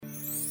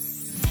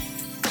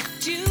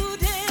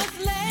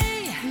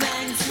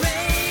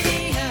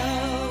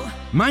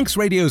Manx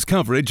Radio's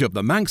coverage of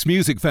the Manx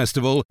Music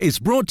Festival is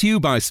brought to you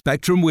by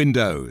Spectrum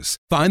Windows.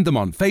 Find them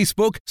on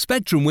Facebook,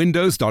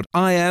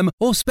 spectrumwindows.im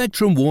or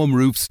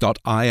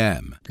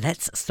spectrumwarmroofs.im.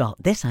 Let's start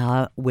this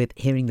hour with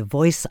hearing the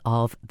voice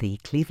of the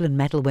Cleveland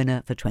Medal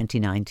winner for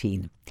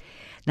 2019.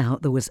 Now,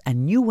 there was a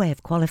new way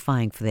of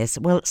qualifying for this,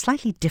 well,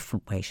 slightly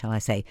different way, shall I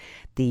say.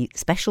 The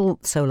special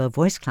solo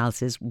voice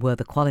classes were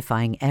the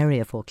qualifying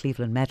area for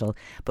Cleveland Medal,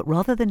 but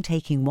rather than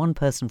taking one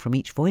person from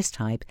each voice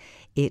type,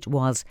 it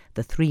was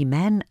the 3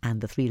 men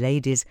and the 3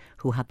 ladies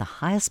who had the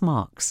highest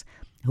marks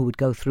who would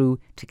go through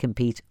to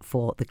compete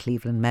for the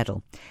Cleveland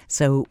Medal.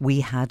 So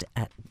we had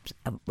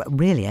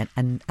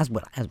and as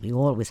well as we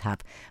always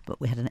have,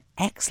 but we had an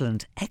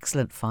excellent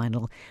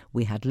final.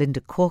 We had Linda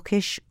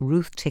Corkish,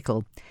 Ruth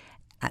Tickle,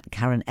 at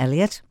Karen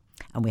Elliott,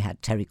 and we had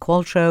Terence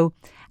Qualtrough,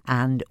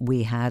 and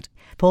we had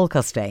Paul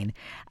Costain,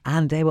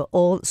 and they were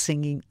all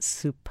singing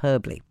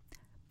superbly.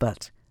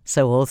 But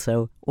so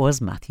also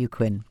was Matthew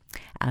Quinn.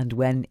 And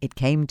when it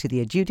came to the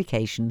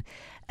adjudication,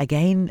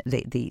 again,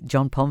 the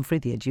John Pomfrey,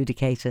 the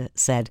adjudicator,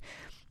 said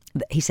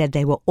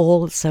they were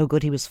all so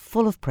good. He was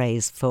full of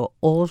praise for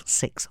all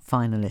 6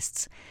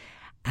 finalists.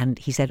 And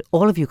he said,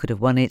 all of you could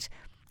have won it.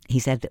 He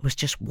said there was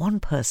just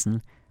one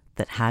person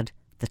that had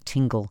the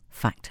tingle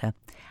factor.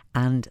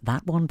 And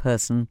that one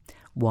person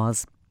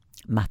was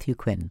Matthew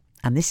Quinn.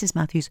 And this is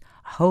Matthew's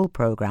whole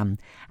programme.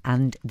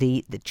 And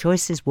the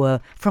choices were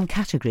from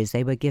categories.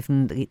 They were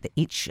given,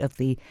 each of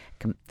the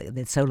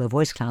solo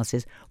voice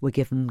classes were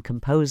given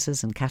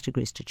composers and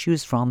categories to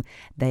choose from.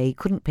 They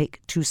couldn't pick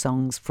 2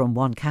 songs from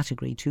one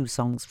category, 2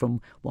 songs from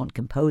one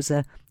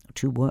composer,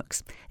 2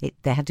 works.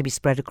 They had to be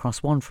spread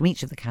across one from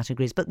each of the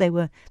categories. But there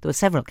were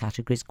several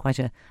categories, quite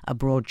a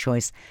broad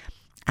choice.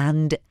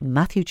 And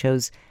Matthew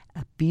chose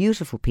a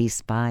beautiful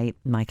piece by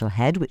Michael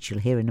Head, which you'll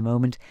hear in a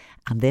moment,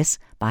 and this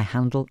by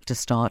Handel to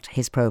start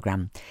his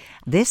programme.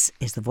 This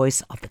is the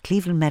voice of the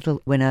Cleveland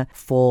Medal winner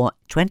for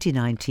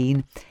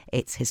 2019.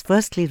 It's his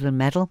first Cleveland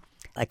Medal,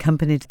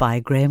 accompanied by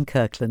Graham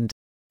Kirkland,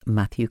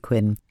 Matthew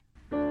Quinn.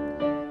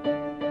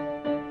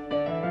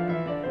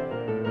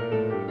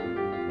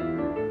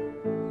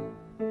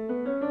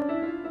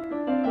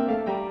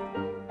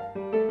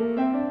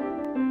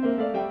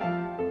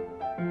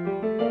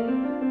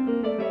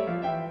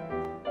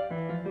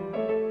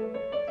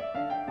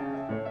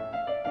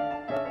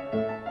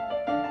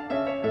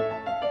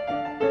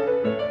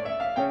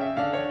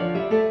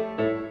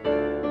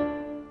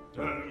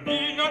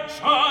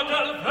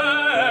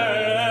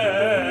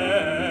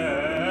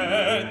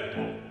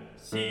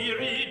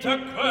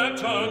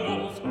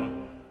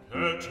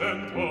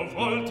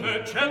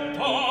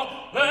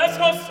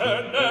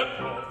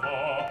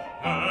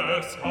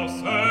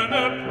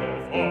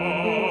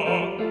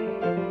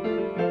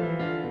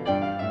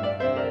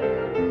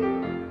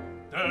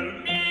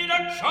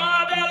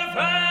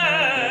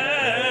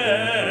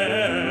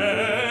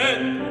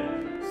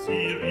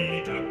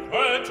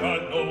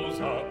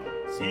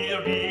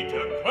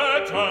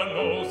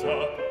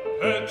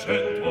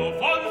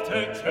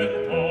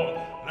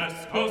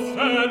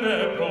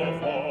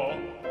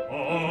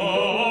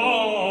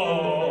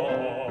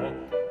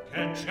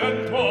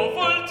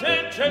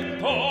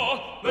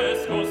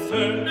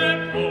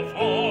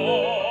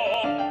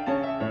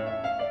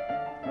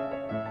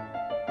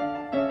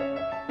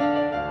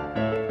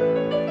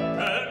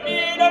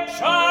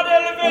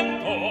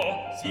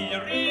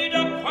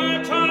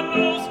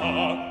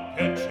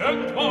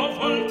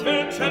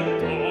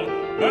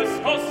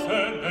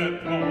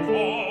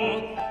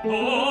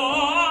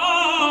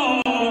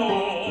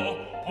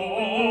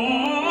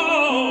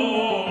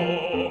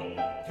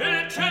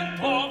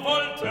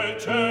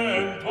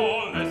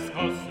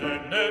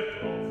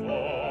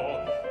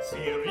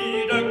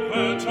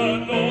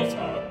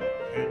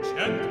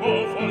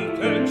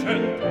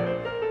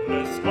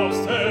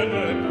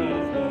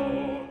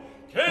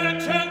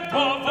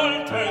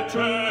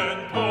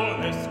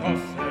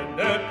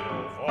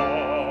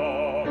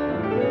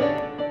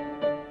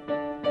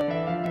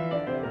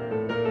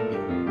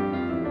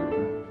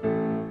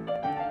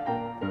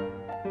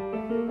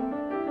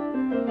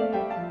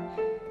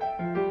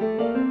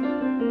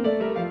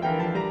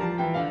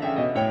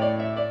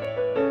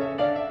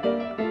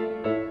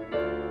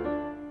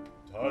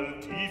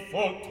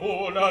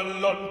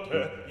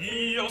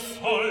 Io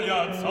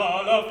soglia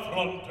alza la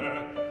fronte,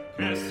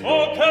 che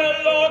so che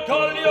lo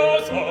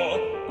caglioso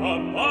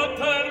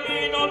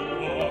abbattermi non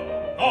può,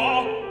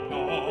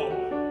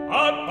 no,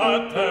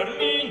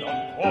 abbattermi non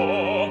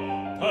può.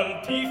 Tal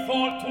di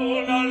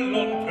fortuna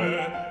all'onte,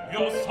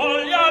 io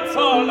soglia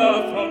alza la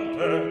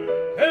fronte,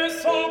 che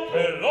so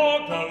che lo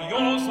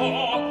caglioso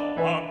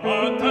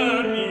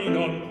abbattermi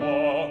non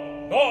può,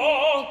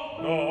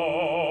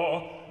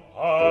 no,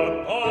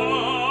 abbattermi.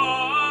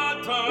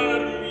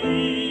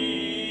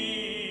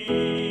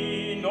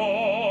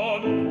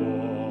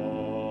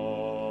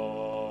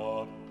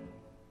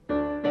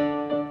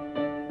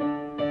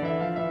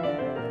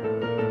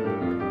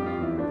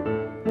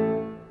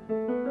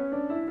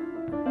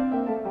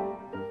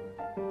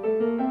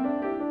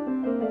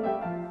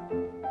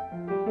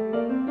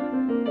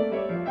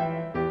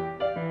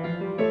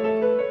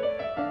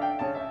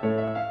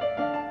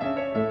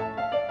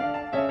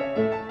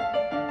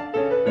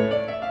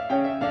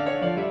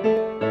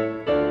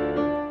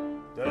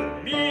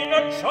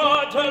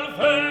 del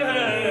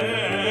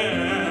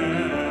vento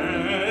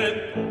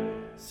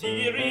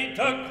si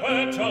ride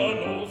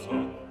quecianosa,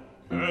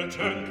 che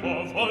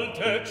 100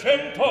 volte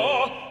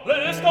 100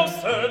 le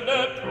scosse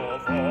ne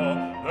provò,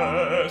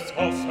 le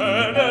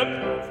scosse ne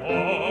provò.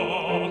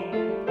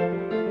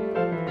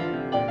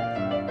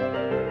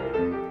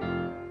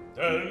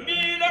 Del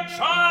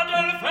minaccia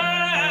del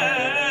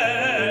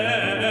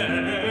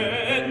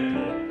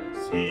vento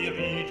si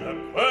ride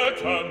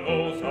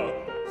quecianosa,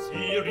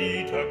 si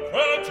ride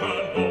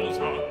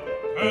quecianosa,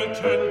 che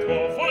 100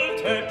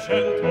 volte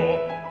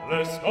 100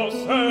 le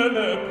scosse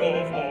ne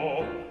provò.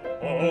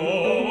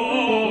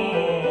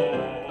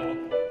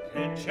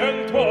 Che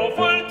 100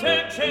 volte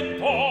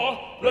 100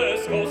 le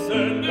scosse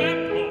ne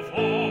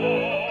provò.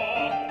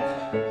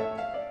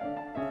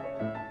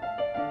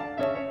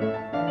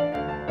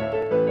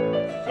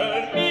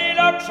 Per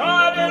minaccia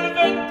del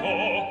vento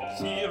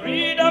si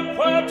ride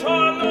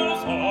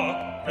quecianosa,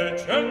 che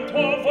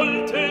 100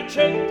 volte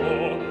 100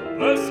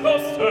 le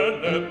scosse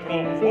ne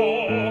provò.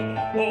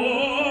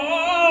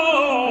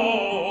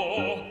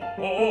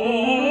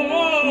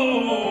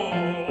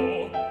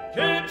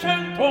 Che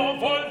 100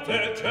 volte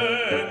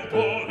 100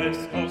 le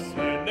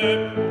scosse ne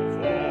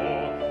provò.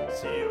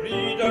 Si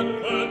ride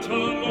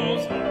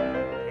quecianosa,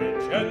 che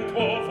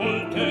 100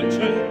 volte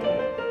 100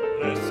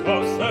 le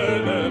scosse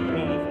ne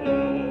provò.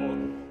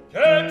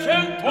 Che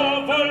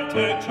 100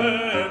 volte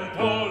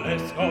 100 le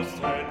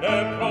scosse ne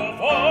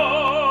provò.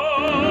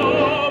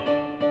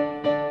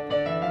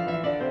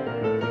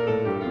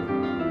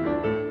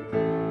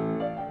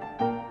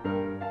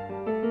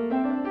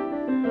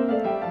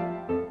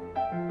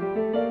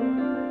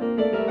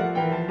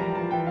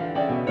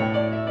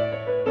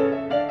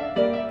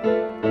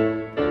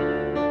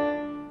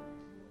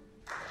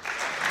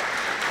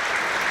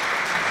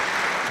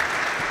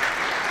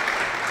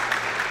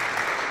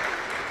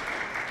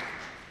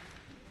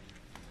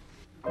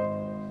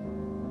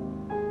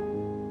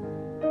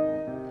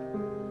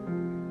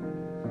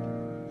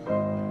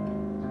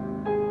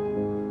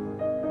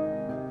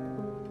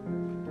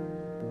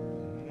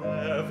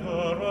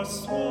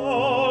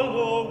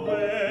 Swallow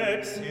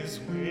wets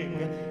his wing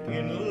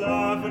in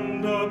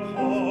lavender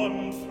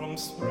pond from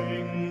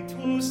spring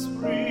to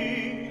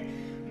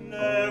spring.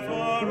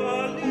 Never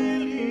a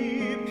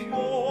lily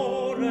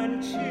pure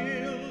and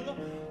chill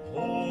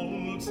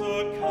holds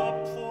a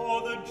cup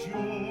for the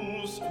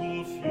dews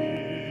to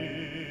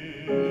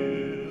fill.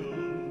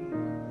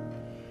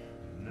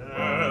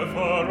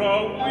 Never a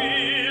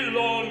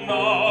willow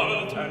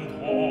gnarled and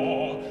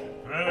hoar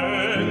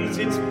bends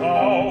its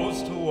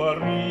boughs to a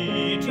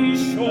reedy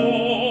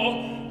shore.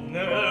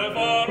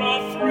 Never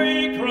a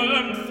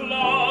fragrant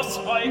flower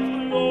spike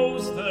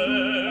blows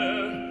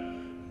there.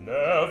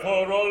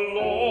 Never a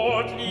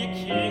lordly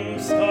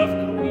kingstaff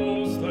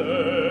grows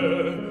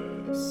there.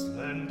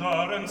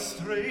 Slender and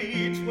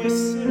straight where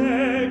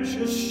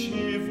sedges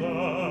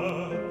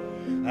shiver,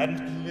 and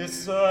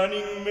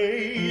glistening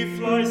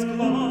mayflies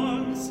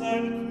glance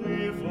and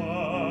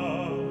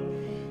quiver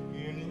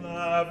in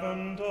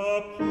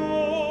lavender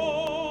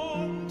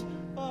pond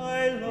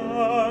by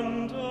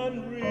London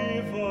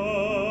river.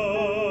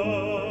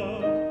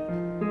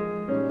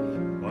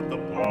 But the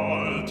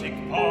Baltic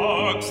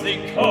barks they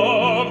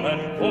come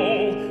and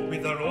go,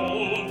 with their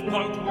old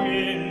pumped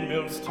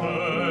windmills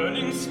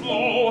turning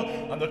slow,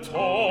 and the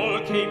tall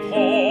Cape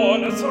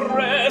Horners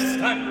rest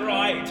and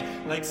ride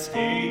like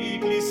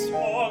stately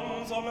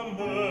swans on a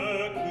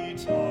murky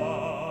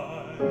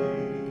tide.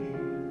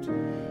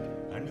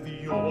 And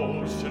the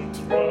ocean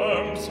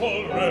tramps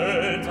all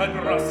red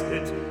and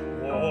rusted,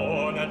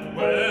 worn and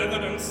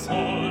weathered and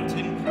salt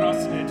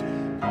encrusted,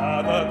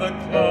 gather the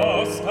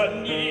cluster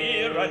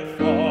near and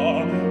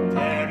far,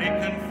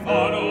 derrick and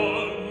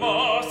funnel,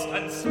 mast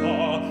and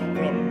spar,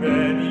 from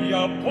many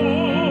a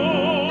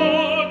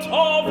port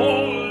of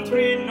old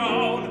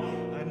renown,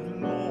 and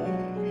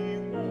lonely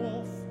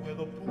wharf where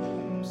the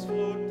booms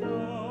flow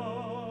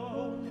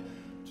down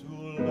to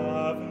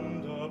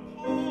Lavender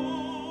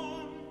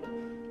Pond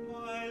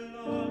by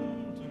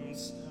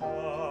London's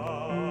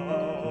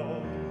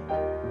town.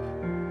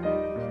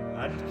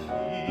 And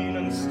keen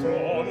and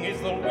strong is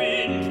the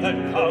wind that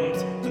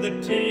comes to the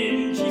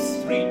dingy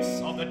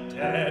streets of the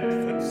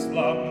Deptford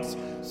slums,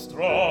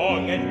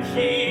 strong and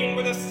keen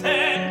with the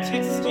scent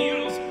it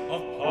steals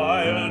of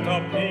piled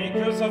up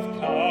acres of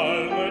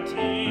calmateers.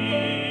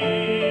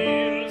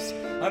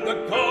 And the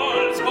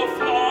gulls go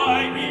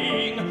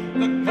flying,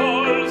 the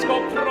gulls go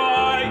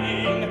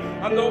crying,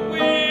 and the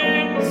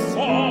winds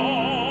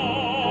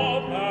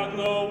sob and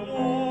the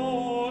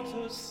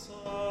water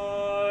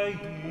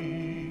sighing.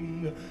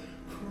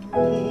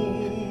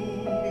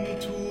 Croon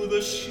to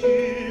the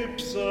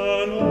ships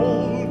an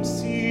old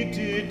sea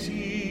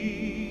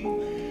ditty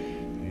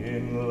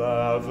in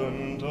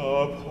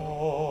Lavender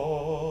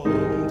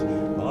Pond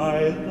by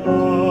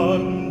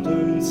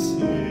London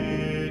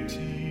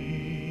City.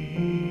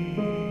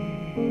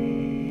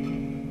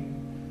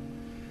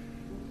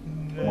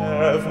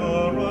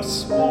 Never a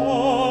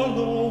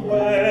swallow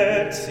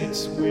wets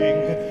its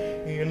wing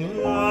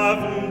in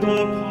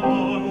Lavender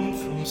Pond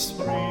from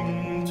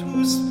spring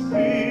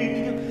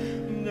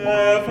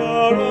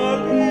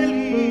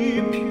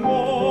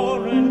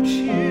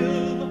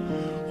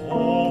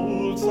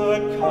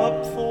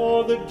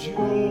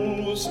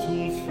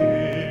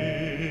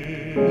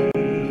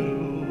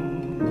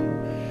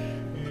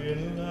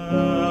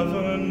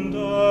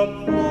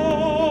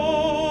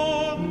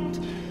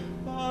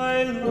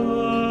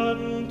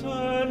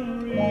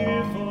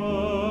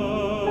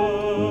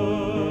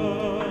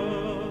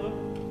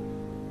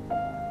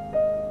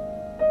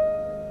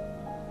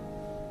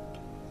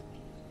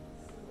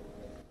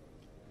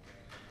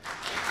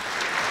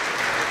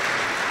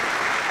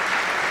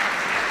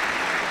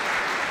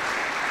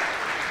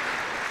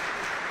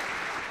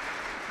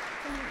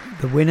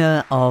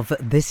winner of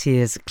this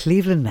year's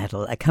Cleveland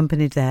Medal,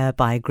 accompanied there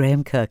by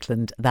Graham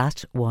Kirkland,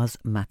 that was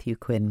Matthew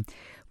Quinn,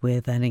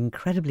 with an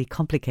incredibly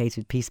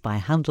complicated piece by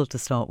Handel to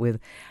start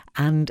with,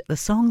 and the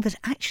song that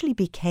actually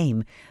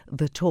became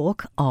the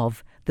talk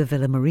of the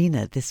Villa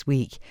Marina this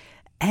week.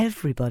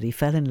 Everybody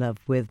fell in love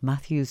with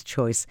Matthew's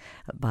choice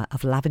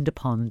of Lavender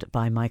Pond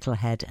by Michael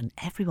Head, and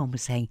everyone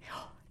was saying,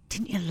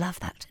 didn't you love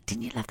that?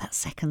 Didn't you love that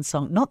second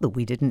song? Not that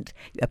we didn't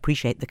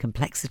appreciate the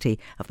complexity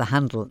of the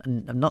Handel,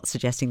 and I'm not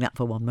suggesting that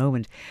for one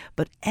moment,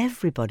 but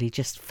everybody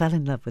just fell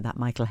in love with that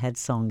Michael Head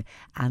song,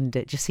 and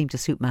it just seemed to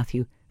suit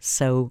Matthew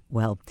so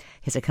well.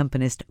 His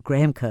accompanist,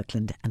 Graham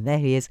Kirkland, and there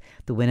he is,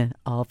 the winner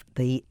of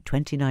the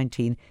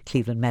 2019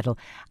 Cleveland Medal.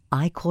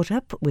 I caught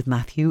up with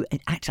Matthew,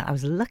 and actually I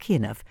was lucky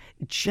enough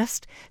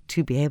just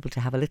to be able to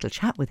have a little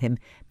chat with him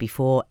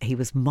before he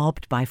was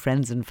mobbed by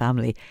friends and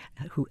family.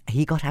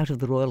 He got out of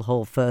the Royal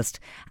Hall first,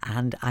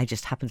 and I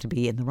just happened to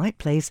be in the right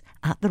place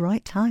at the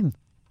right time.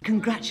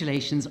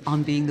 Congratulations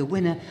on being the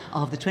winner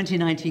of the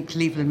 2019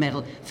 Cleveland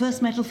Medal.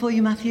 First medal for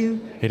you, Matthew?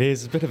 It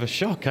is a bit of a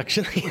shock,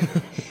 actually.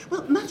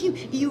 Well, Matthew,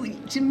 you're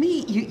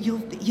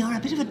a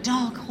bit of a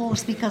dark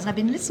horse, because I've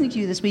been listening to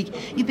you this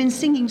week. You've been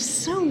singing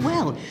so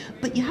well,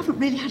 but you haven't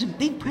really had a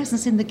big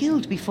presence in the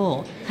Guild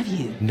before, have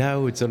you?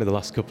 No, it's only the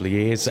last couple of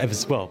years.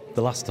 The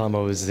last time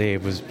I was here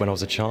was when I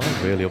was a child,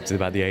 really, up to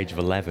about the age of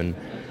 11.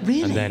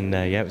 Really? And then,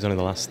 it was only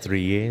the last 3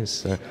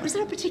 years. Was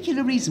there a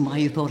particular reason why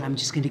you thought, I'm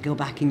just going to go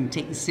back and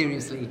take this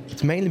seriously?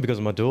 It's mainly because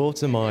of my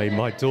daughter.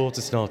 My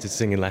daughter started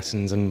singing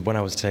lessons, and when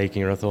I was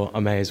taking her, I thought I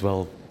may as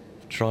well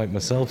try it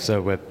myself.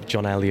 So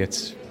John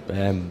Elliott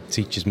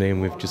teaches me,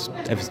 and we've just,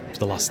 ever for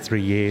the last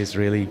 3 years,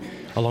 really,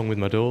 along with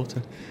my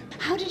daughter.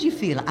 How did you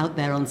feel out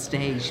there on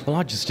stage? Well,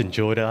 I just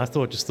enjoyed it. I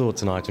thought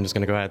tonight I'm just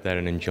going to go out there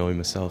and enjoy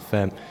myself.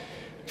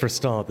 For a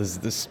start,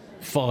 there's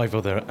 5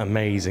 other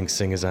amazing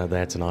singers out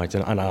there tonight,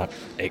 and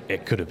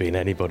it could have been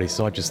anybody,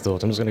 so I just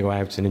thought I'm just going to go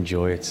out and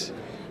enjoy it.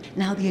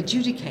 Now, the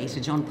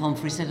adjudicator, John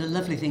Pomfrey, said a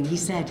lovely thing. He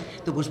said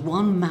there was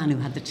one man who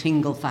had the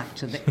tingle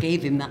factor that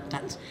gave him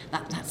that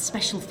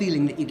special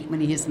feeling that you get when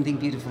you hear something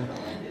beautiful.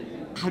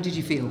 How did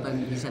you feel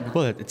when he said that?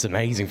 Well, it's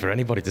amazing for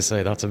anybody to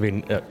say that. I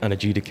mean, an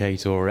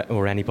adjudicator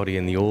or anybody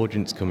in the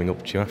audience coming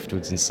up to you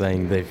afterwards and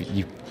saying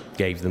you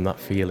gave them that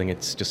feeling.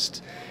 It's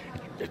just,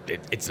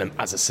 it's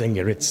as a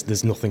singer,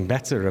 there's nothing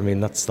better. I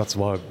mean, that's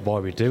why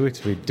we do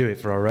it. We do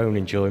it for our own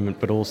enjoyment,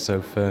 but also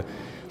for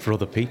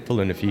other people.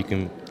 And if you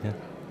can, yeah.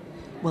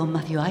 Well,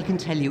 Matthew, I can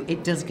tell you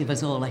it does give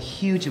us all a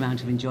huge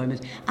amount of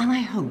enjoyment, and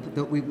I hope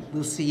that we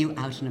will see you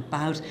out and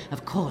about.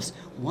 Of course,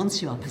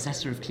 once you are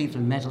possessor of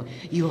Cleveland Medal,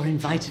 you are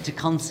invited to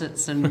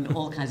concerts and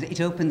all kinds of... It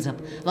opens up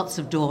lots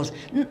of doors,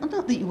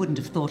 not that you wouldn't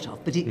have thought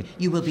of, but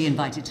you will be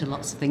invited to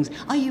lots of things.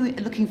 Are you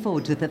looking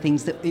forward to the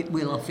things that it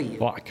will offer you?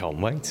 Well, I can't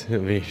wait.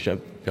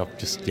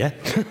 Yeah.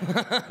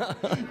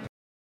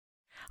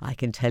 I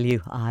can tell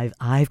you, I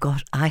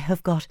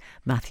have got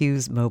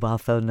Matthew's mobile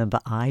phone number.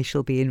 I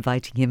shall be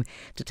inviting him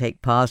to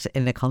take part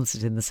in a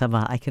concert in the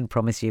summer, I can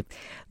promise you.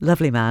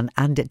 Lovely man.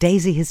 And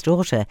Daisy, his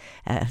daughter,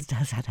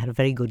 has had a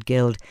very good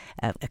guild,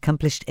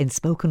 accomplished in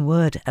spoken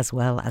word as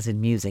well as in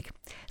music.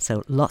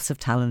 So lots of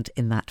talent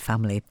in that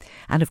family.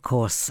 And of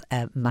course,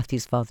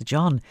 Matthew's father,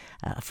 John,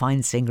 a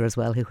fine singer as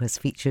well, who has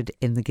featured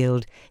in the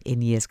guild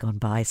in years gone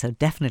by. So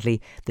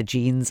definitely the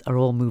genes are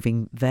all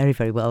moving very,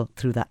 very well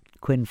through that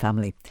Quinn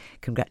family.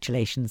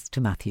 Congratulations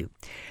to Matthew.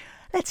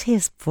 Let's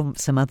hear from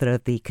some other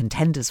of the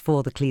contenders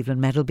for the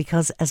Cleveland Medal,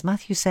 because as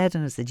Matthew said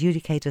and as the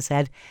adjudicator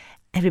said,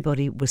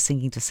 everybody was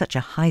singing to such a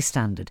high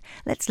standard.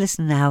 Let's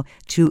listen now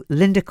to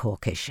Linda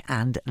Corkish,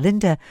 and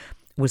Linda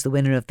was the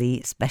winner of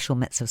the special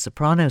Mezzo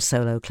Soprano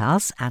solo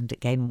class, and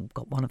again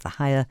got one of the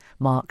higher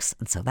marks,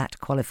 and so that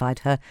qualified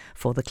her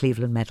for the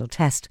Cleveland Medal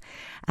test.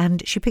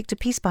 And she picked a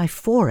piece by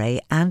Fauré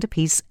and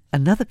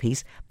another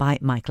piece by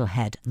Michael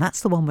Head, and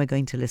that's the one we're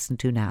going to listen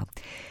to now.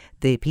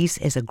 The piece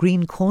is A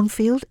Green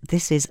Cornfield.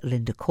 This is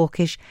Linda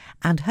Corkish,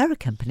 and her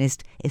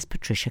accompanist is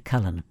Patricia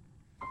Cullen.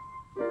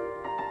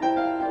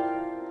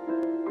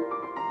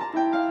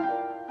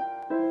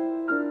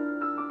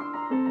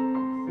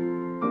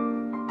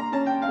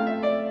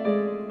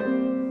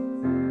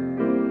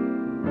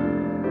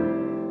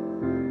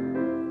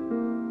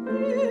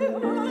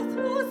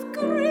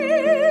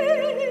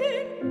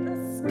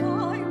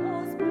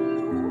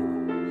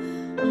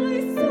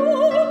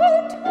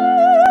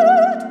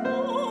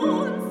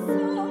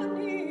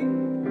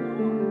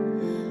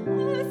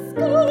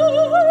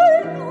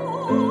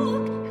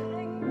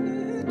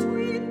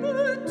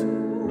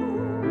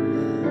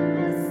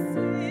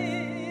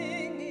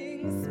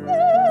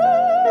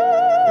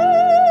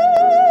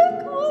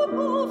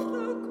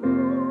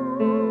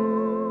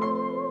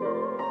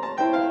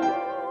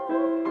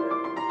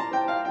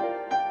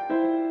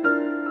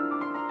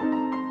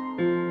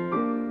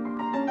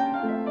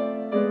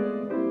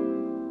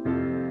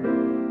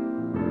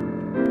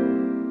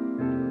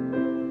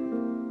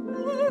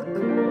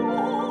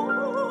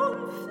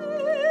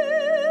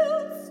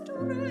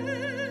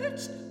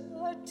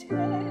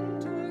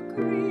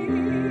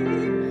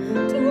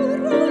 To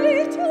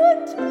right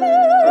and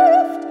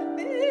left,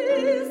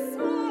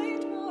 beside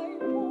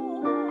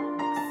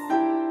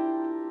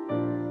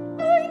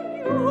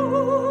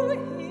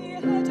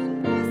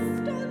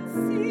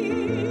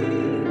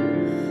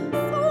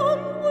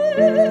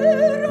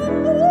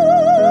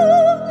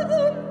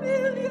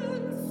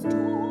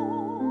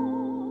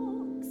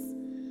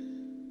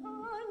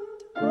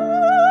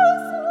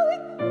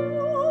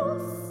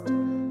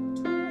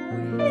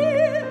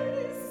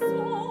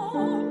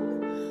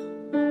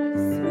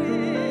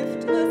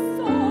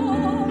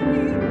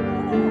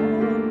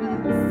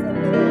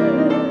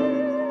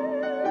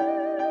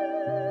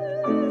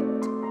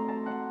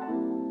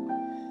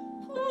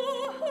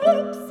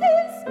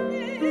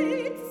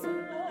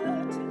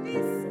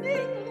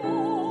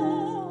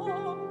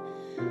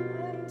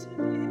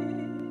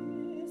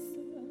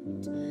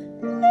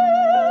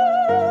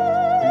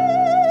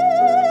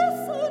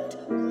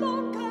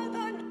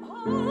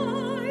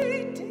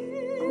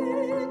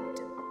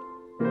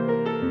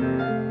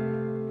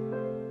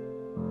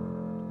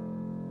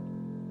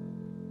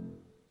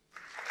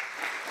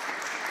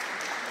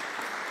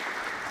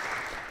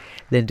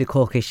Linda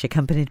Corkish,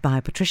 accompanied by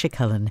Patricia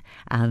Cullen,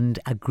 and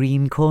A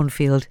Green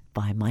Cornfield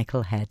by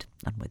Michael Head.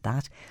 And with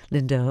that,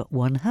 Linda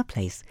won her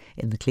place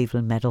in the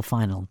Cleveland Medal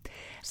final.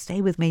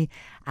 Stay with me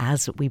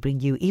as we bring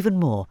you even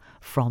more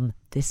from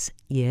this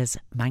year's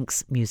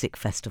Manx Music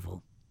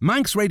Festival.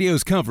 Manx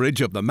Radio's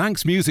coverage of the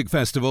Manx Music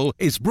Festival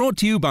is brought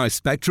to you by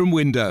Spectrum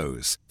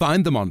Windows.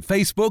 Find them on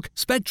Facebook,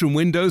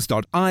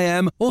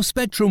 spectrumwindows.im or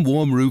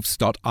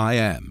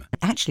spectrumwarmroofs.im.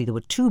 Actually, there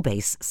were two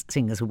bass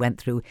singers who went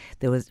through.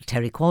 There was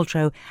Terence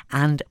Qualtrough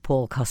and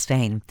Paul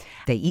Costain.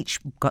 They each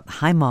got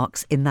high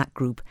marks in that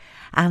group.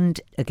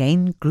 And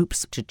again,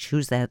 groups to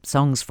choose their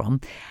songs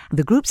from.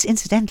 The groups,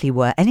 incidentally,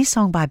 were any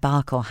song by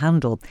Bach or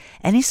Handel,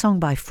 any song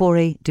by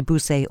Fauré,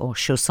 Debussy or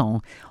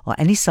Chausson, or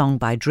any song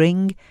by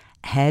Dring,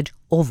 Head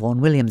or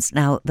Vaughan-Williams.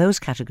 Now, those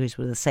categories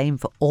were the same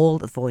for all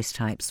the voice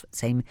types,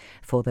 same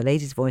for the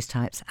ladies' voice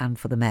types and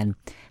for the men.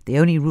 The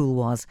only rule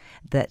was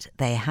that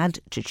they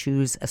had to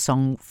choose a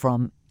song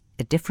from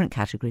a different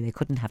category. They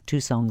couldn't have two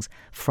songs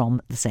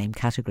from the same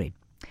category.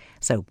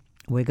 So,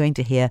 we're going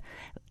to hear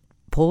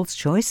Paul's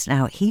choice.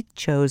 Now, he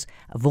chose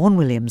a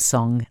Vaughan-Williams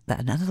song,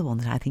 another one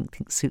that I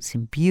think suits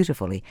him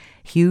beautifully,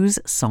 Hugh's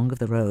Song of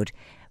the Road.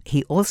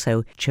 He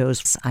also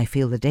chose I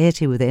Feel the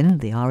Deity Within,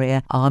 the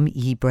aria Arm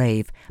Ye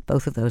Brave,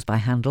 both of those by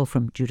Handel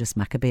from Judas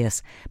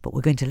Maccabeus. But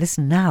we're going to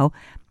listen now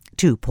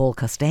to Paul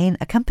Costain,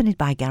 accompanied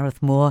by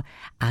Gareth Moore,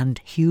 and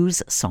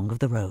Hugh's Song of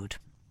the Road.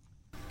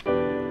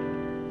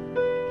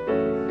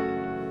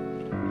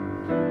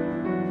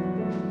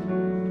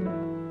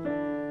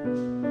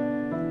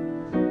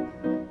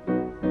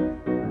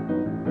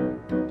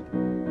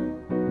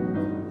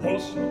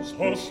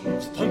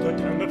 Horses thunder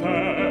down the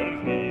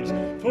valleys,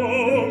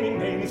 foaming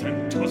manes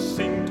and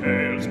tossing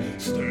tails,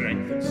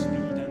 strength and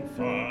speed and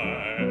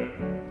fire.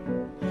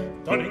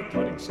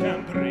 Thudding,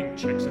 scampering,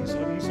 checks and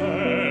sudden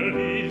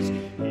sallies,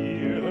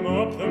 hear them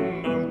up the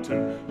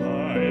mountain,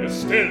 high,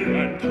 still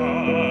and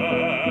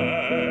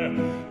high.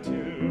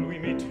 Till we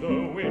meet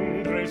the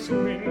wind, race the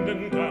wind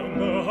and down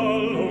the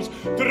hollows,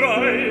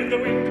 drive the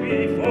wind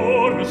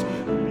before us,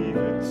 leave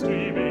it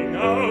streaming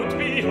out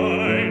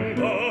behind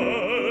us.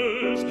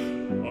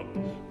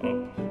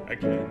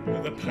 Again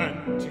the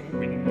panting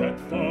wind that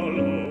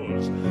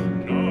follows,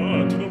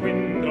 not the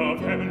wind of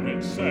heaven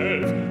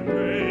itself,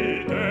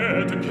 may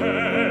dare to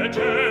catch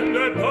and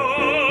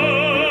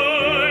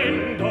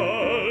bind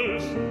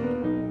us.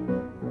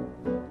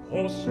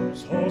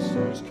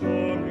 Horses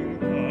coming,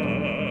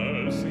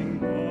 passing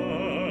by,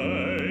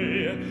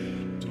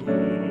 do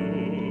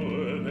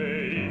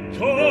they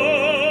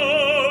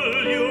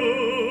call you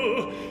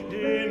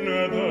in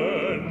the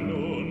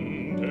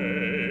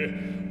noonday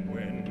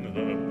when the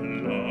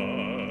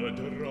blood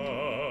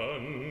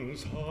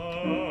runs high?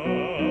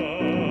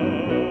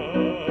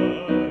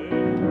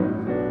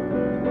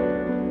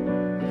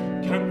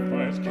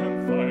 Campfires,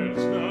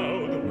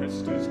 now the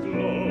west is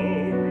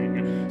glowing,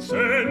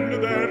 send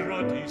their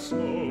ruddy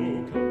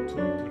smoke up to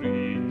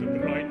greet the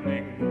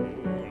brightening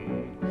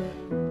moon.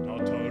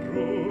 Not a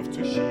roof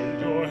to shield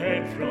your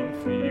head from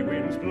free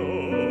winds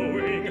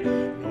blowing,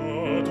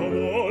 not a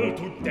wall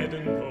to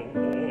deaden the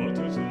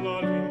water's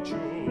lulling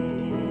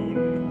tune.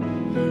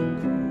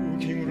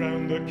 Cooking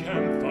round the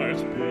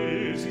campfire's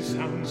busy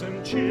sounds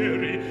and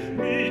cheery,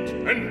 meat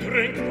and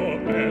drink for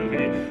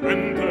belly,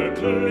 and the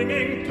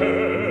clinging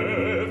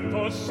turf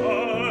for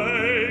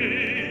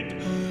side.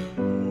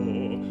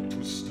 Oh,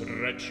 to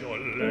stretch your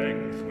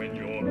length when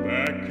your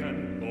back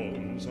and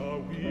bones are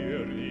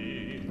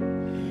weary.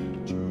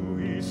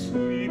 Dewy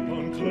sleep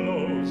on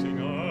closing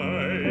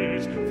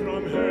eyes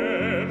from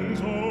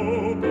heaven's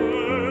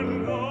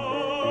open wide.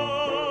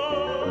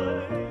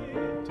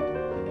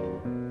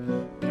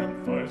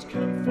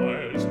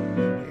 Campfires,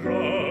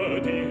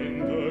 ruddy in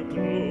the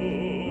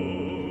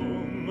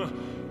gloom.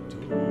 Do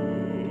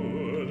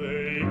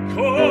they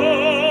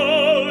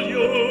call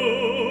you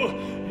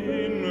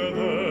in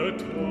the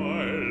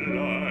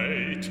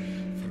twilight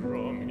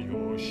from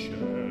your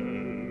sheltered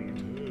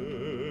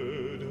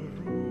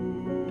room?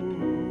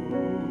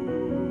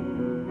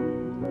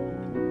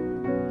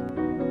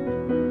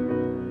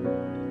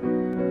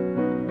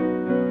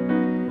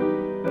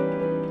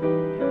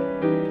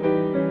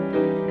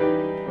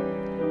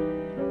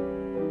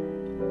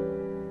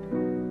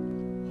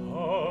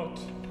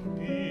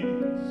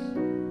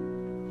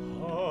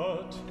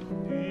 Heart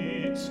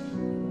beats,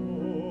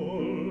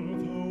 all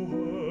the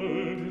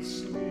world is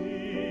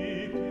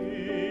sleeping.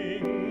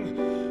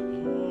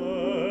 I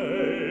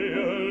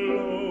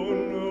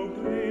alone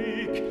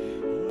awake,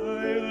 I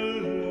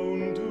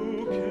alone do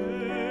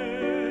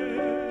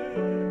care.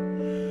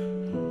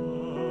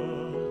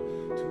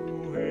 To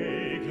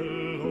wake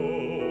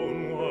alone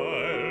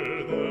while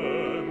the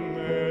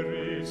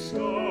merry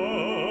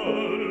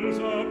stars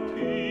are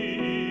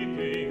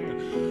peeping.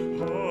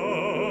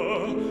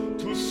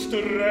 To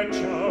stretch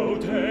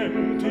out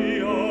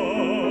empty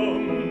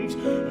arms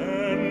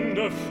and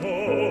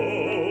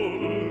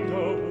fold a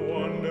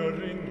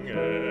wandering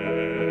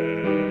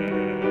air.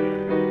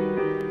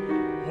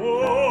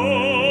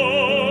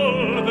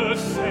 All the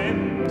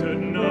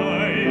scented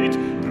night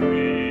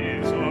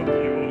breathes of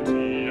you.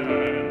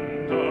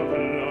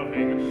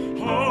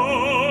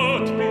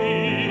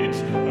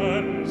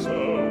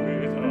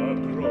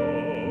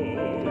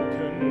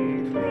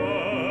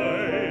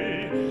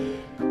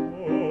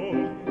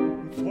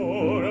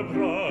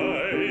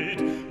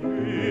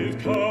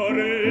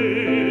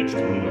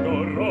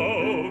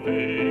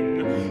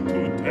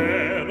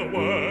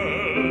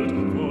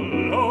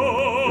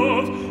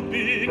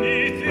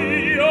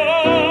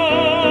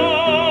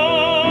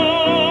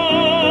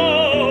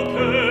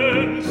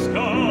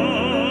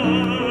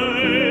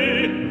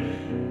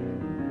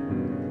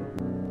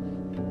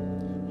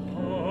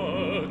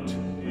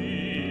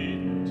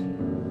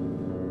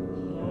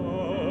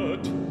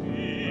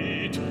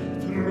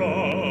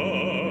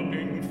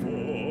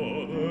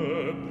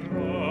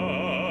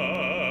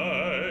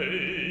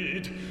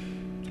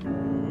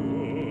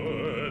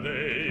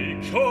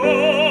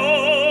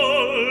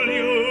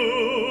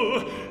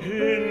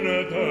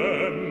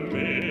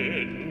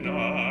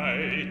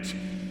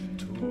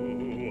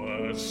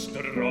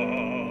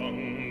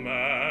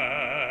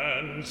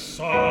 and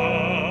sighed.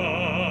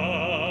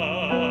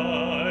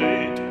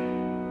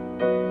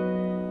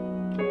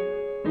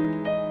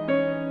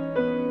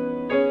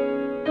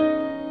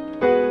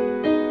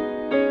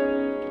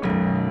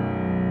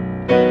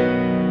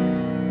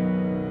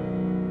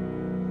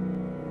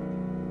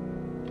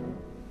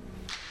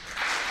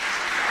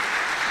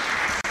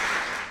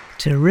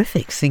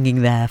 Terrific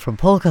singing there from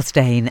Paul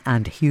Costain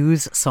and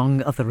Hugh's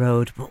Song of the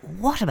Road. But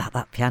what about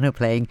that piano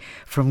playing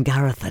from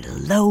Gareth? That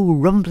low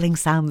rumbling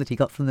sound that he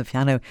got from the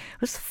piano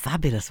was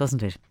fabulous,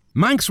 wasn't it?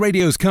 Manx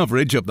Radio's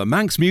coverage of the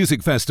Manx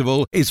Music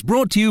Festival is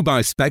brought to you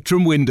by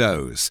Spectrum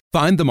Windows.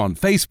 Find them on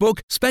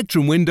Facebook,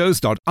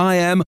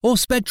 spectrumwindows.im or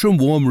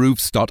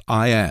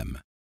spectrumwarmroofs.im.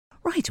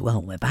 Right,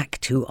 well, we're back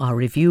to our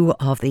review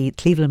of the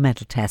Cleveland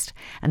Medal Test,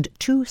 and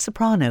two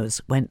sopranos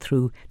went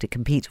through to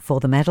compete for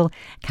the medal,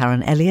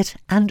 Karen Elliott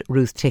and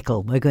Ruth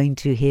Tickle. We're going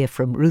to hear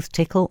from Ruth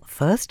Tickle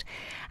first,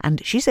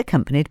 and she's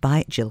accompanied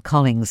by Jill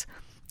Collings.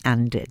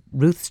 And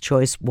Ruth's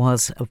choice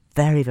was a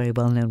very, very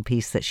well-known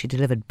piece that she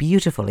delivered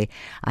beautifully.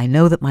 I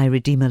Know That My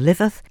Redeemer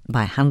Liveth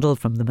by Handel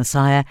from The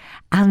Messiah,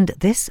 and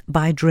this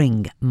by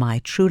Dring, My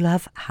True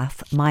Love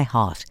Hath My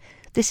Heart.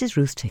 This is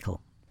Ruth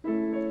Tickle.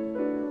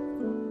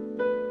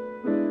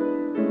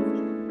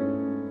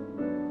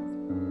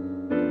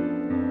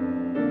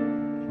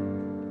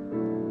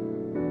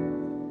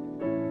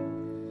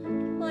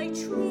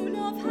 True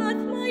love hath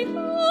my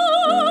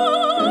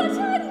heart,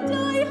 and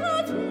I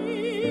have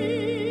his.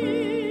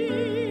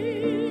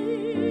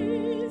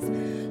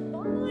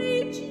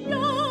 By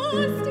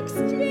just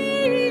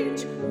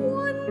exchange,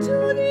 one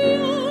to the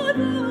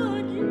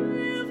other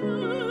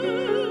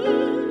given.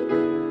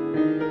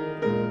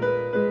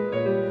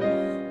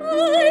 I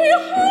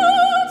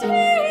hold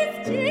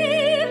his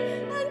dear,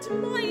 and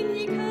mine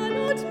he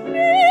cannot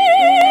miss.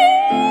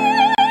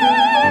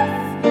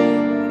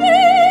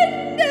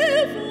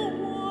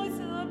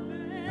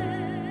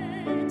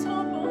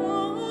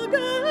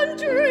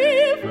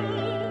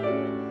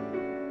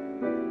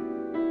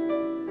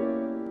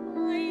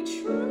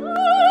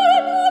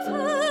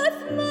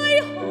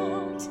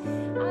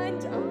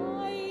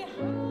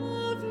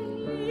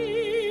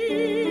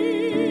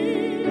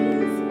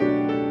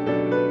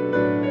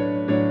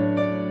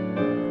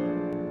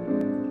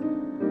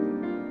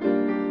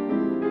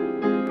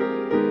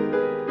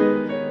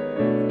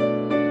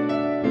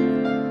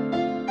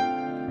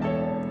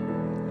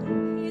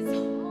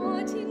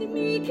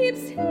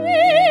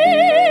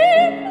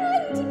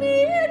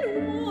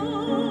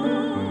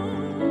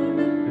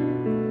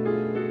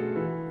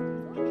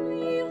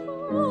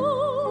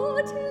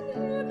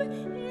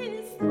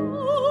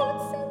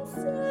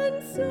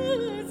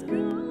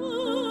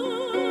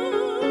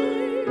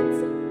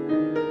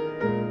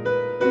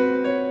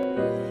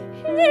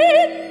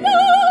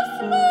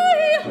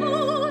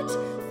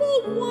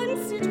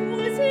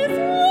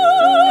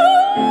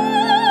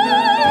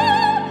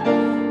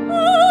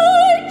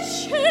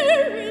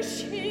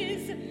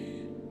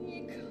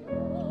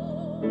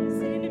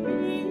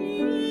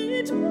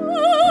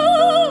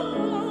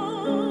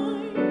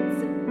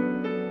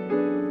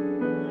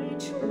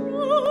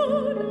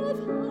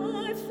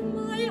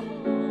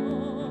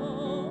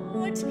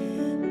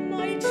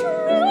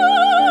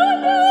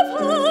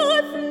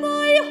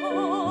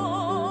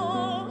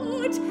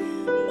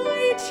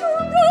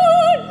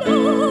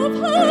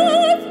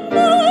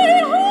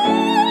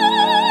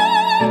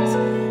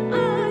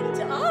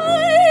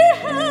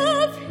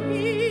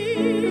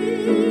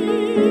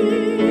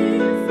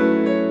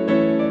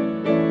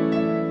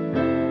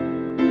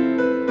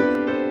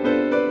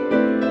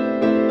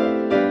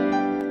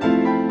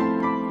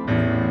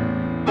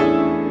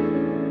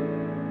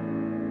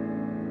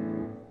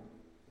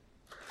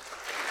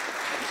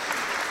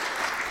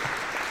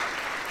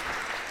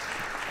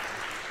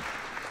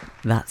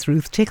 That's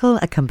Ruth Tickle,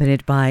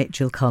 accompanied by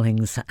Jill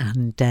Collings,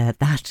 and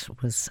that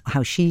was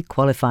how she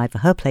qualified for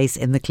her place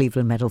in the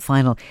Cleveland Medal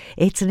final.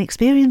 It's an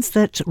experience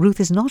that Ruth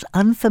is not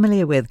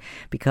unfamiliar with,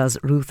 because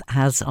Ruth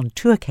has on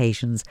two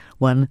occasions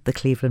won the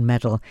Cleveland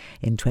Medal,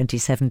 in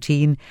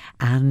 2017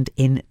 and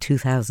in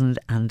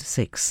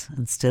 2006,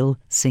 and still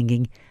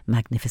singing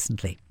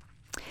magnificently.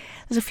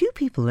 There's a few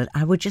people that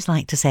I would just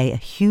like to say a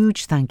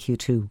huge thank you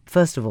to.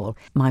 First of all,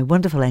 my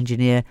wonderful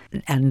engineer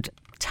and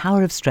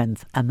tower of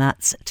strength, and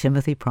that's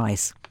Timothy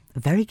Price, a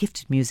very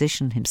gifted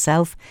musician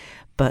himself,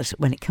 but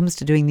when it comes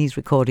to doing these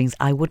recordings,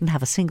 I wouldn't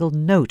have a single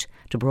note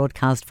to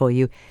broadcast for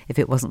you if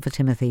it wasn't for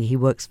Timothy. He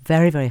works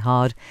very, very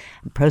hard,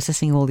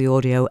 processing all the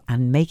audio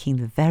and making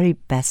the very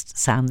best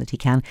sound that he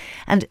can,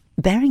 and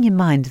bearing in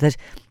mind that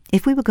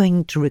if we were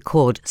going to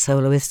record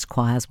soloists,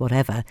 choirs,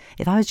 whatever,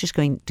 if I was just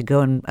going to go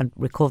and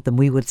record them,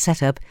 we would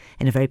set up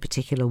in a very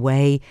particular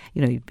way.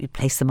 You know, you'd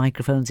place the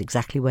microphones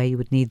exactly where you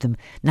would need them.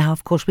 Now,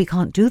 of course, we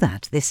can't do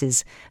that.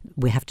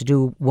 We have to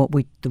do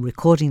the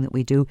recording that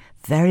we do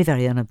very,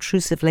 very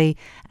unobtrusively,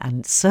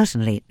 and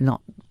certainly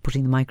not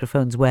putting the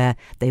microphones where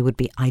they would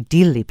be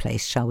ideally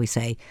placed, shall we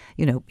say.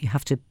 You know, you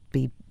have to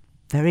be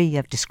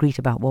very discreet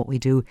about what we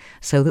do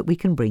so that we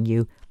can bring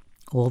you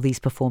all these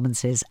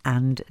performances,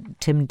 and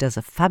Tim does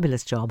a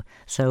fabulous job.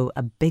 So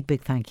a big,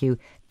 big thank you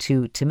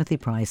to Timothy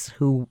Price,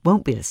 who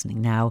won't be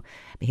listening now.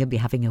 He'll be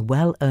having a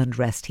well-earned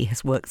rest. He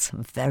has worked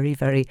some very,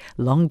 very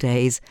long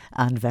days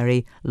and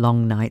very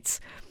long nights.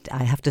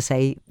 I have to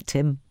say,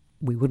 Tim,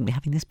 we wouldn't be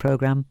having this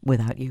programme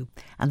without you.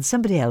 And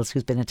somebody else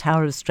who's been a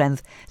tower of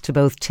strength to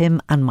both Tim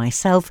and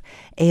myself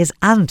is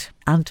Ant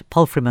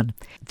Palfreyman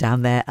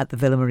down there at the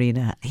Villa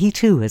Marina. He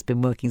too has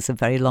been working some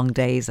very long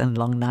days and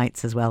long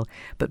nights as well,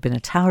 but been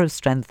a tower of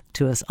strength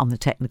to us on the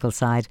technical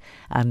side,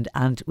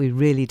 and we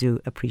really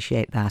do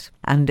appreciate that.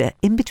 And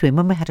in between,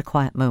 when we had a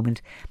quiet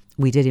moment,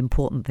 we did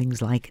important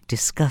things like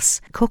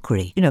discuss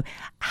cookery. You know,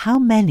 how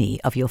many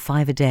of your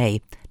 5 a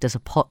day does a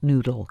pot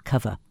noodle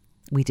cover?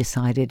 We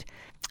decided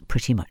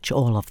pretty much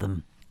all of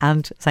them.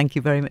 And thank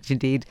you very much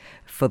indeed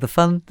for the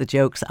fun, the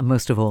jokes, and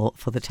most of all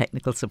for the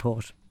technical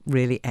support.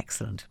 Really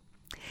excellent.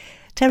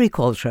 Terry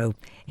Qualtrough,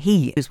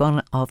 he is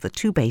one of the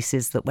 2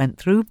 basses that went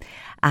through,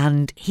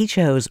 and he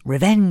chose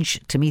Revenge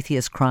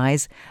Prometheus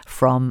Cries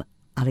from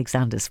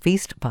Alexander's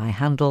Feast by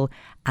Handel,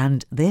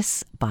 and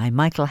this by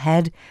Michael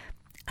Head,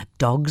 A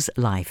Dog's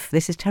Life.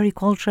 This is Terry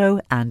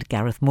Qualtrough, and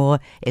Gareth Moore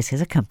is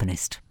his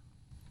accompanist.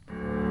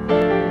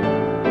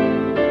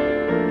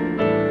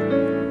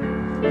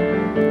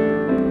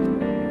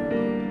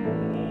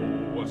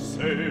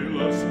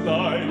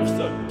 Life's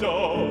a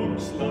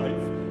dog's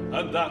life,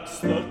 and that's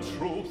the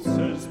truth,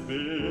 says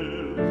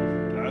Bill.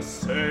 A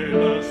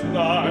sailor's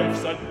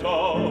life's a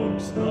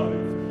dog's life.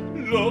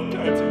 Look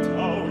at it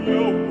how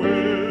you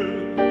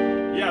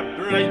will. You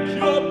break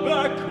your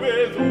back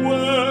with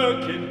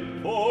working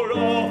for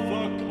off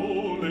a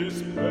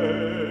coolie's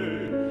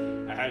pay.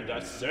 And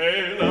a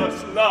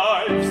sailor's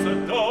life's a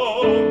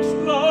dog's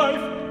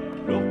life.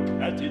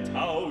 Look at it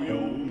how you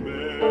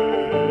may.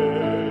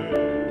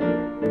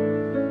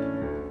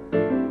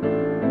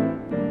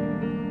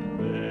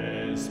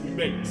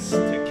 Mates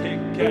to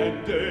kick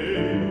and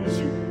daze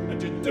you,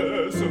 and it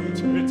doesn't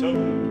hit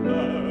 'em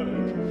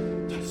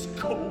back. There's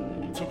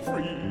coal to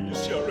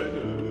freeze your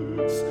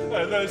innards,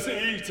 and there's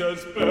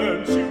eaters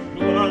burnt you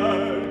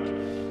black.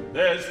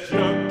 There's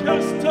junk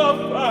as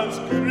tough as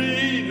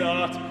green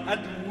art,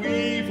 and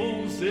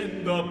weevils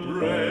in the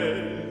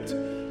bread,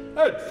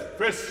 and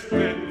fist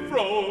in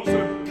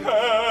frozen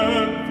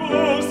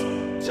canvas,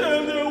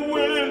 till you're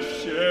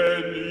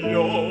wishing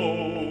you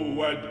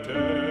were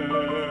dead.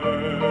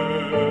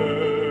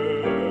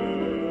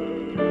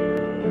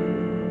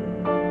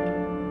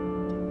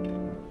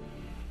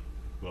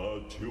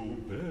 You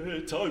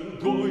bet I'm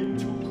going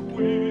to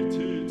quit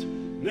it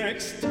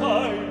next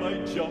time I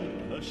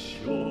jump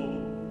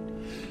ashore.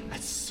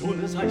 As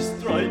soon as I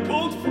strike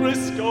old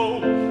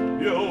Frisco,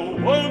 you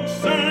won't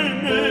see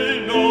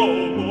me no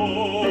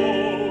more.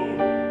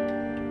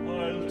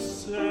 I'll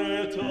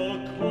set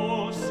a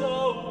course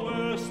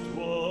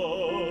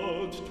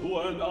westward to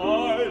an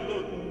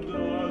island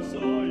as I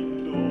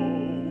know,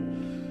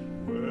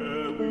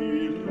 where we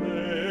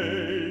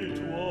laid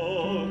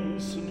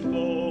once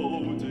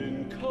loading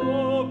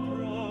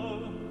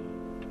copra,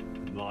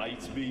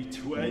 might be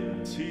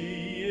 20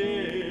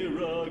 years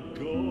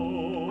ago.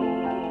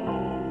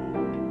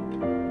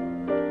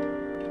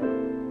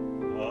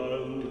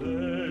 I'll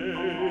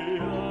lay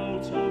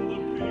out on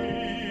the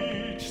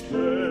beach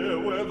there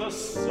where the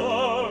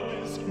sun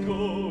is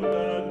good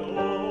and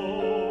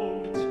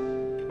old,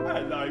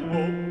 and I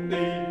won't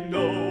need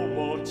no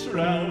more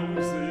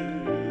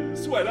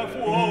trousers when I've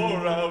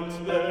wore out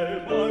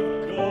them I've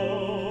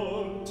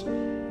got,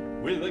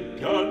 with a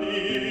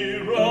gunny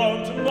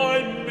round my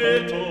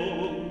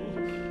middle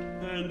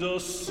and a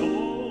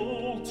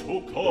soul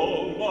to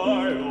call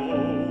my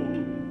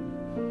own.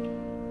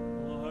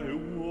 I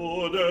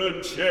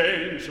wouldn't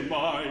change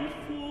my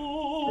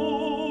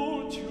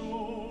fortune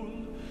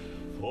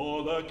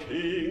for the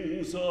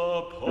king's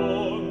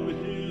upon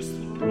his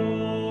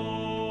throne.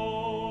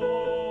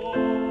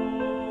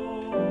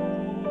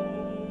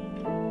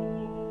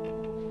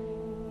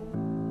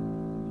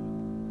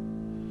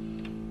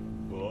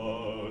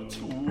 But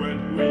when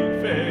we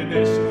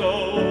finished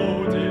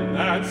loading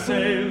and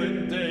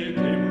sailing day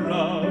came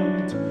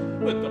round,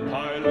 with the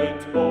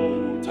pilot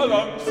boat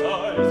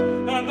alongside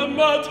and the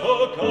mud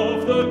hook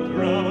off the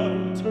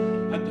ground,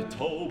 and the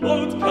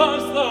towboat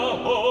cast the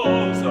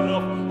hawser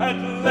off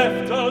and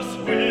left us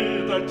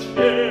with a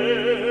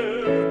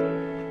cheer.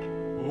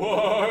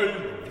 Why,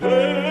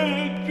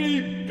 there'd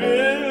be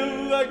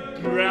Bill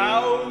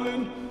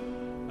a-growling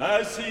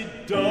as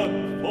he'd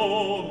done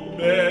for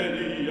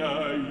many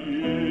a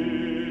year.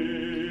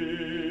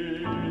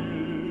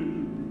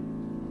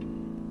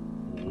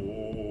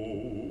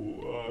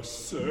 Oh, a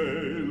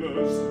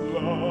sailor's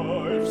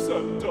life's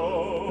a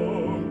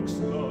dog's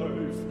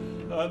life,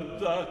 and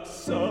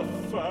that's a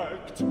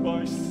fact,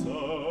 my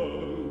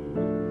son.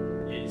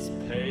 His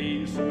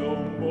pay's no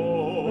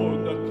more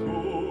the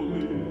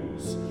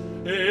coolies,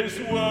 his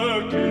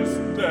work is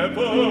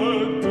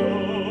never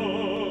done.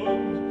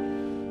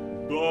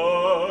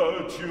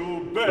 But you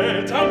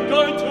bet I'm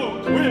going to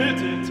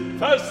quit it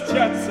first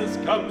chance as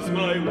comes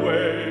my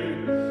way,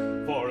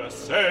 for a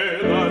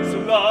sailor's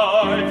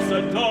life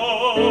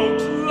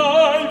adult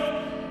life.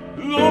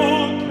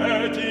 Look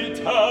at it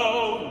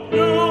how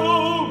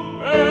you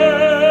may.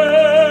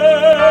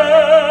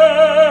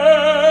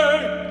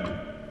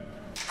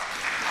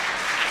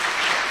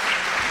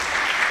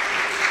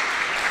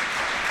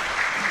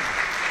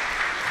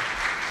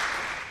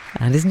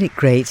 And isn't it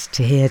great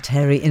to hear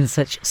Terry in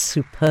such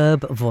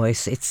superb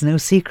voice? It's no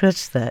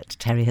secret that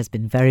Terry has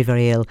been very,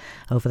 very ill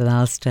over the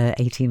last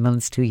 18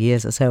 months, 2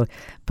 years or so.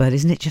 But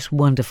isn't it just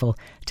wonderful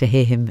to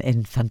hear him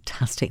in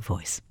fantastic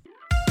voice?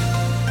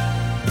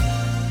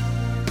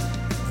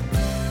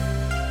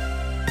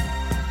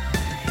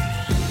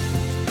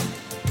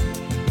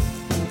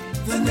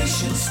 The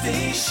Nation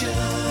Station,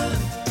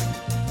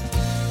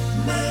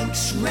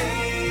 Manx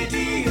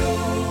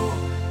Radio.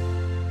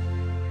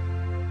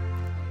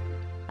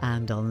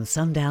 And on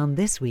Sundown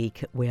this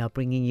week, we are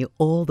bringing you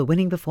all the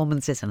winning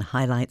performances and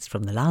highlights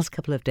from the last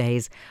couple of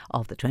days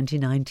of the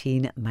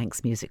 2019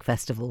 Manx Music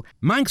Festival.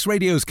 Manx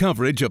Radio's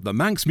coverage of the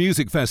Manx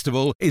Music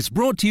Festival is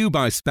brought to you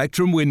by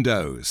Spectrum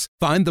Windows.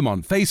 Find them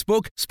on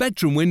Facebook,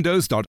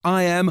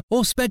 spectrumwindows.im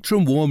or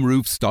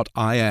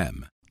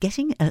spectrumwarmroofs.im.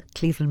 Getting a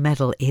Cleveland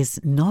medal is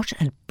not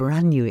a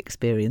brand new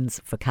experience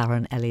for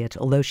Karen Elliott,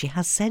 although she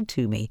has said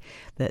to me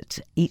that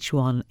each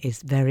one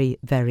is very,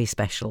 very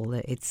special.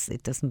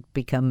 It doesn't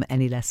become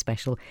any less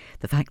special.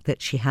 The fact that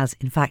she has,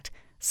 in fact,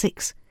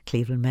 6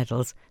 Cleveland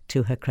medals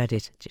to her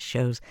credit just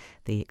shows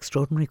the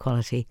extraordinary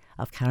quality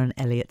of Karen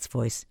Elliott's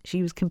voice.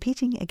 She was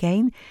competing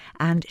again,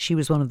 and she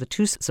was one of the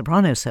 2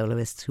 soprano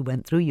soloists who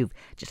went through. You've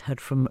just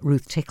heard from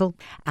Ruth Tickle,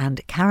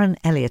 and Karen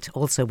Elliott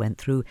also went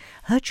through.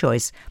 Her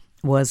choice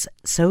was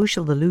So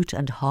Shall the Lute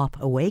and Harp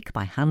Awake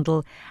by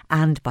Handel,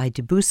 and by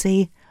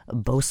Debussy,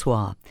 Beau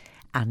Soir.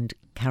 And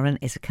Karen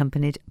is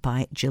accompanied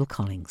by Jill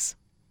Collings.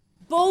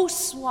 Beau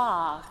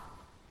Soir,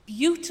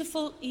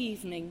 beautiful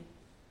evening,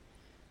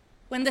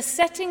 when the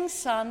setting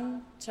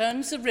sun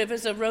turns the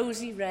rivers a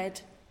rosy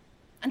red,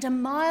 and a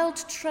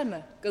mild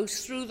tremor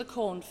goes through the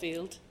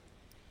cornfield.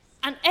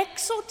 An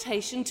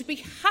exhortation to be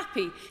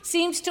happy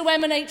seems to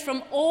emanate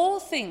from all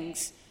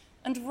things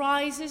and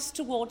rises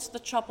towards the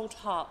troubled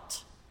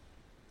heart.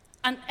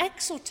 An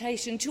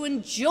exhortation to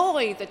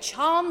enjoy the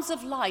charms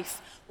of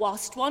life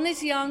whilst one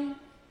is young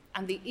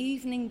and the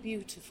evening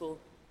beautiful.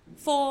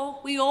 For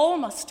we all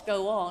must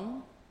go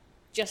on,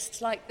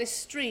 just like this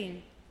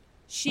stream,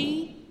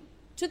 she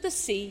to the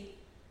sea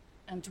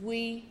and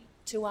we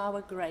to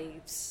our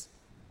graves.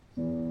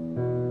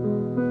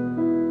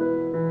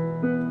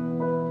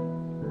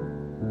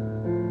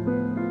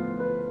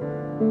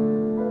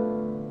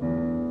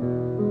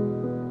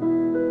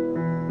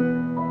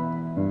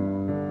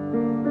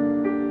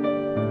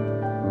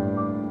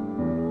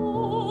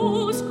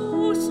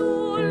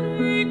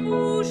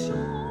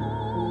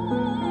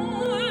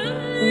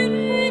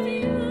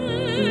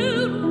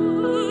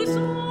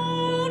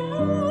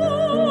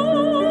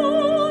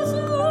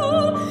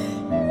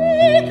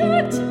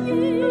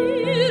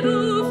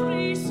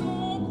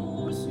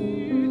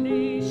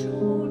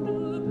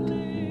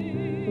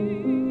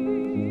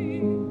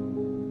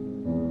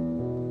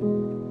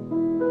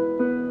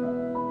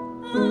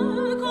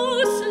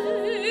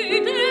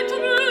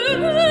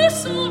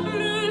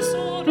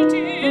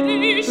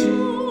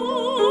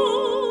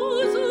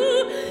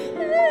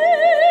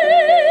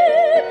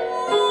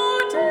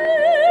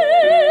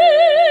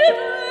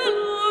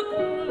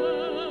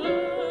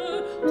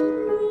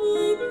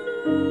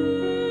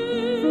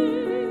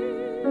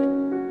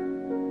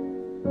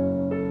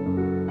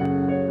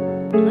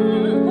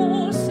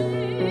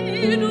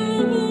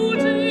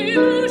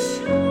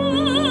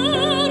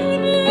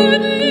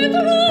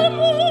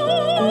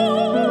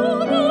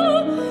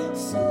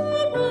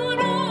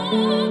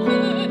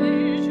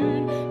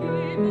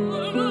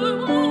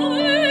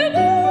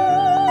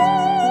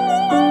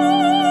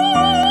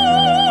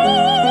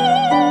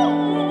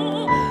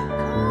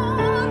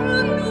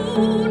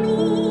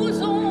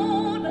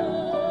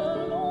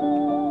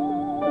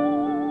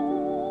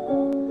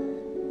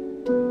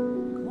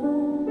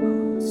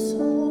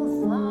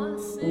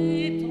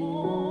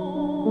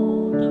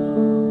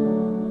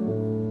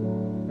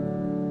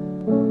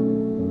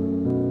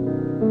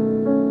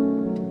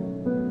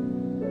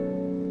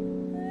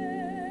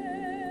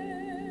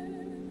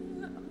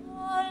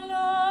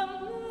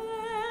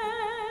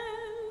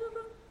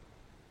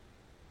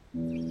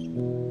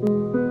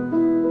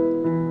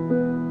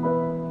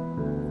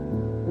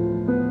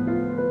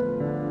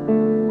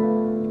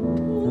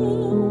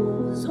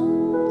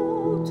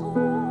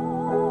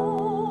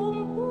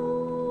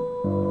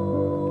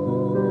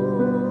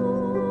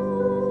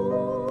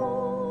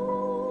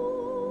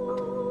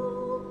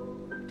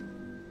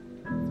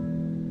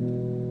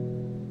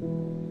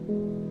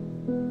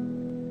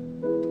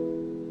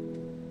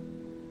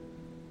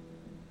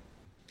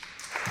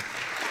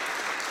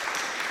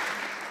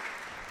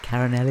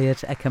 Karen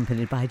Elliott,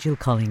 accompanied by Jill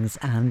Collings,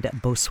 and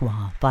Beau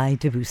Soir by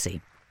Debussy.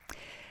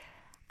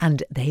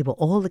 And they were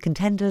all the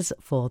contenders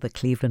for the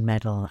Cleveland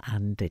Medal,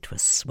 and it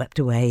was swept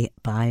away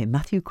by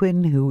Matthew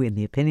Quinn, who, in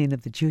the opinion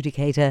of the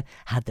adjudicator,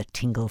 had the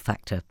tingle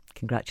factor.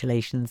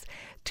 Congratulations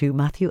to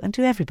Matthew and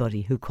to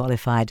everybody who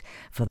qualified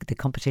for the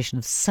competition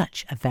of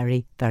such a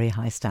very, very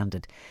high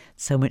standard.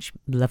 So much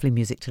lovely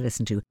music to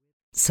listen to.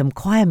 Some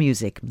choir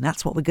music,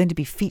 that's what we're going to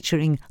be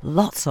featuring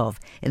lots of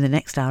in the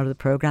next hour of the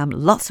programme.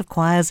 Lots of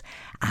choirs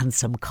and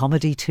some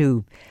comedy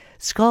too.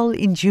 Scoill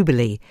in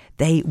Jubilee,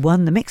 they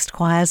won the mixed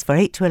choirs for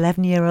 8 to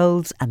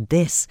 11-year-olds, and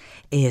this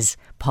is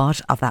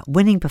part of that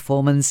winning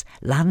performance,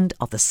 Land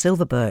of the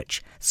Silver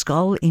Birch,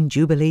 Scoill in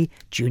Jubilee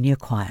Junior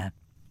Choir.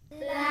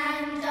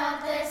 Land of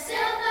the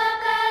silver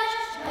birch,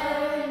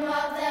 home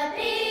of the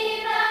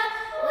beaver,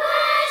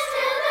 where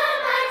still the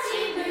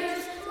mighty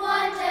moves,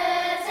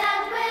 wonders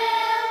and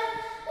will.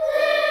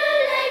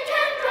 Blue lake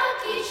and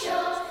rocky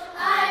shore,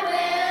 I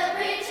will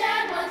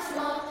return once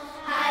more.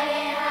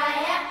 Higher,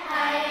 higher,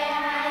 higher,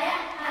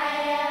 higher,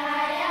 higher,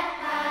 higher,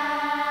 higher.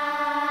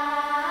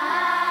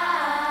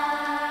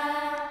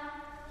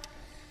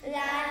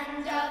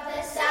 Land of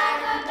the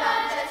silver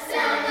birch,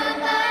 silver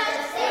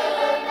birch,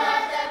 silver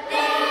birch.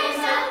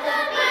 These are the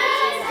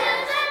birds,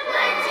 hills and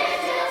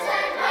mountains, hills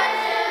and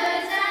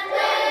mountains, and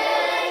where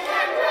they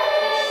can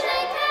reach,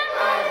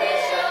 rocky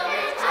shore.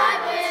 I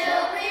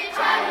will reach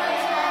higher,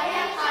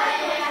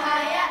 higher,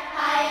 higher,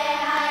 higher,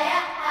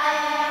 higher, higher,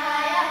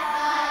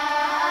 higher.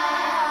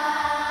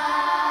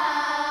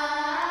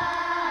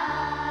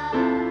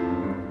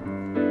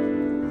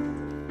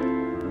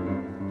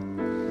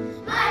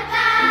 My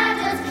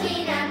paddles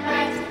keen and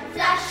bright,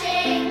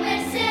 flashing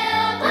with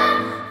silver,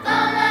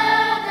 follow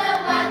the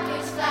wild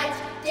goose flight,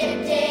 dip,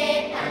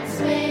 dip and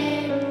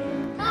swing.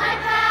 My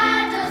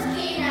paddles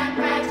keen and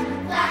bright,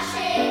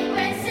 flashing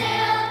with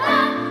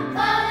silver,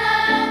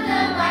 follow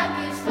the wild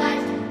goose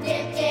flight,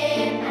 dip,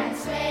 dip and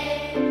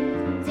swing,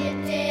 dip,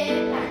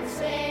 dip and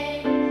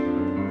swing.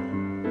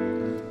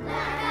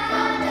 Land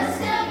of the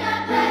silver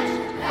birch,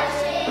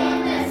 flashing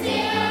the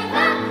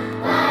silver,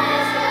 where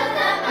still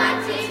the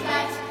mighty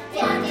flight,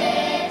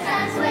 wonders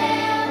and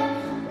swell.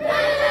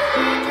 Blue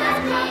light has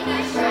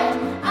Corkish shore,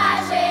 I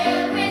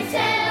will with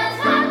sails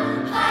home,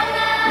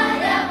 higher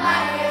the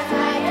wires,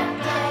 higher,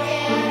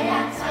 higher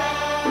and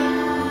swell,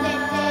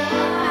 dip,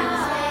 dip and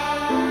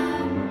swing.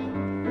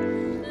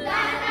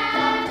 Land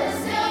of the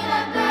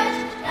silver birch,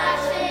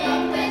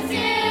 flashing with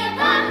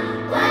silver,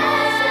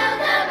 where still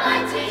the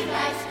mighty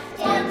flight,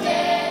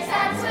 wonders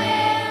and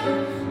swell.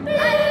 Blue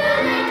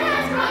light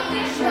has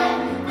Corkish shore,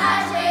 I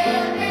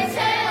will with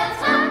sails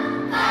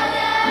home,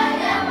 higher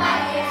the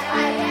wires,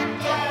 higher,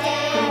 dip,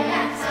 dip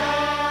and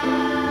swell,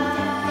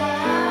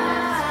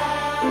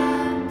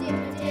 dip,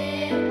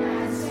 dip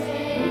and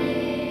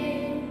swing.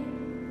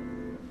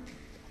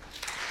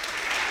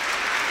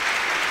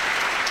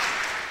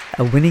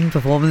 A winning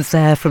performance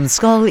there from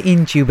Scoill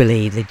in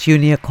Jubilee, the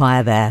junior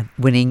choir there,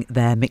 winning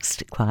their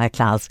mixed choir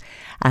class.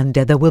 And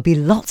there will be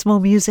lots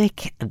more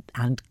music,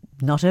 and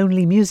not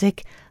only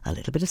music, a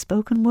little bit of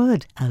spoken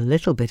word, a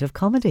little bit of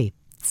comedy.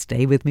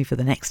 Stay with me for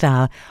the next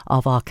hour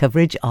of our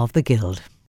coverage of the Guild.